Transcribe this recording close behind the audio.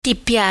Ti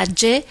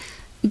piace,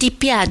 ti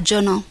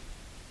piacciono.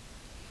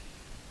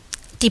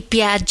 Ti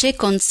piace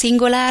con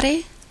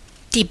singolare,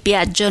 ti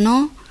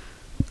piacciono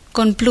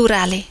con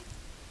plurale.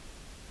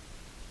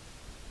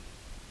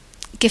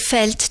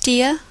 Gefällt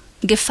dir,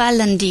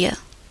 gefallen dir.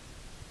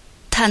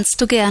 Tanzt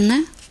du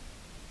gerne?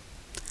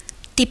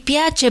 Ti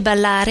piace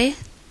ballare?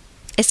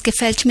 Es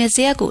gefällt mir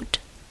sehr gut.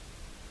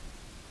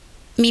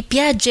 Mi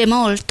piace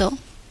molto.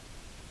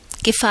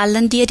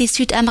 Gefallen dir die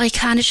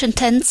südamerikanischen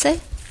Tänze?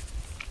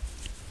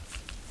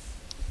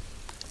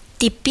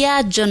 Ti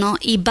piacciono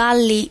i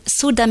balli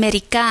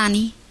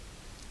sudamericani?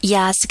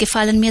 Ja, sie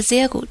gefallen mir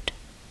sehr gut.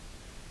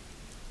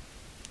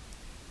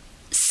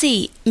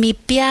 Sì, mi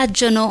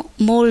piacciono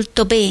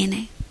molto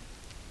bene.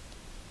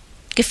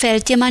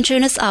 Gefällt dir mein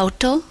schönes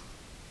Auto?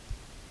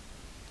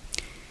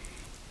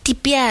 Ti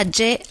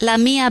piace la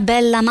mia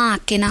bella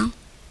macchina?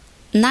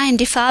 Nein,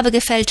 die Farbe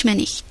gefällt mir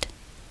nicht.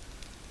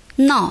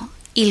 No,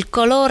 il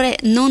colore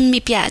non mi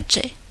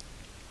piace.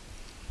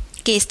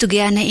 Gehst du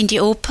gerne in die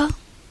Oper?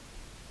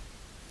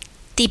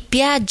 Ti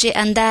piace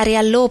andare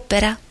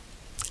all'opera?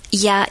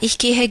 Ja, ich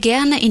gehe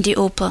gerne in die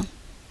Oper.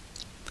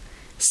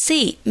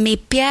 Sì, mi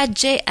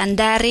piace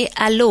andare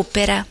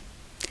all'opera.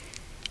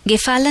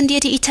 Gefallen dir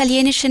die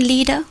italienischen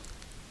Lieder?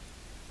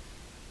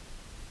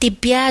 Ti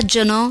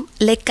piacciono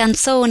le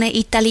canzoni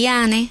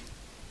italiane?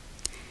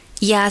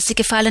 Ja, sie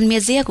gefallen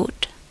mir sehr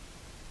gut.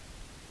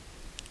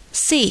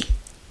 Sì,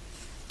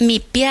 mi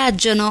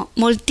piacciono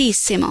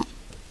moltissimo.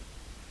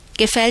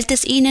 Gefällt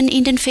es Ihnen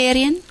in den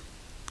Ferien?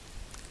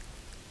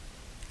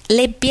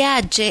 Le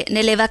piace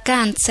nelle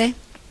vacanze?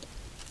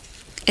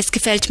 Es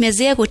gefällt mir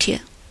sehr gut hier.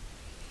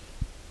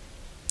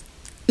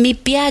 Mi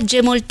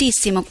piace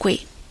moltissimo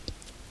qui.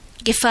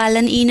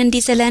 Gefallen Ihnen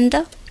diese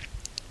Länder?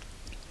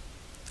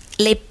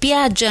 Le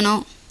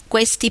piacciono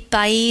questi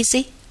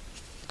paesi?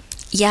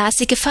 Ja,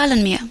 sie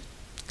gefallen mir.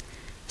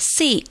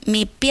 Sì,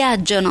 mi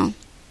piacciono.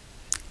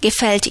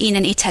 Gefällt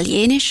Ihnen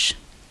Italienisch?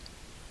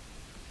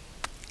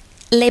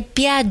 Le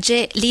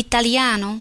piace l'italiano?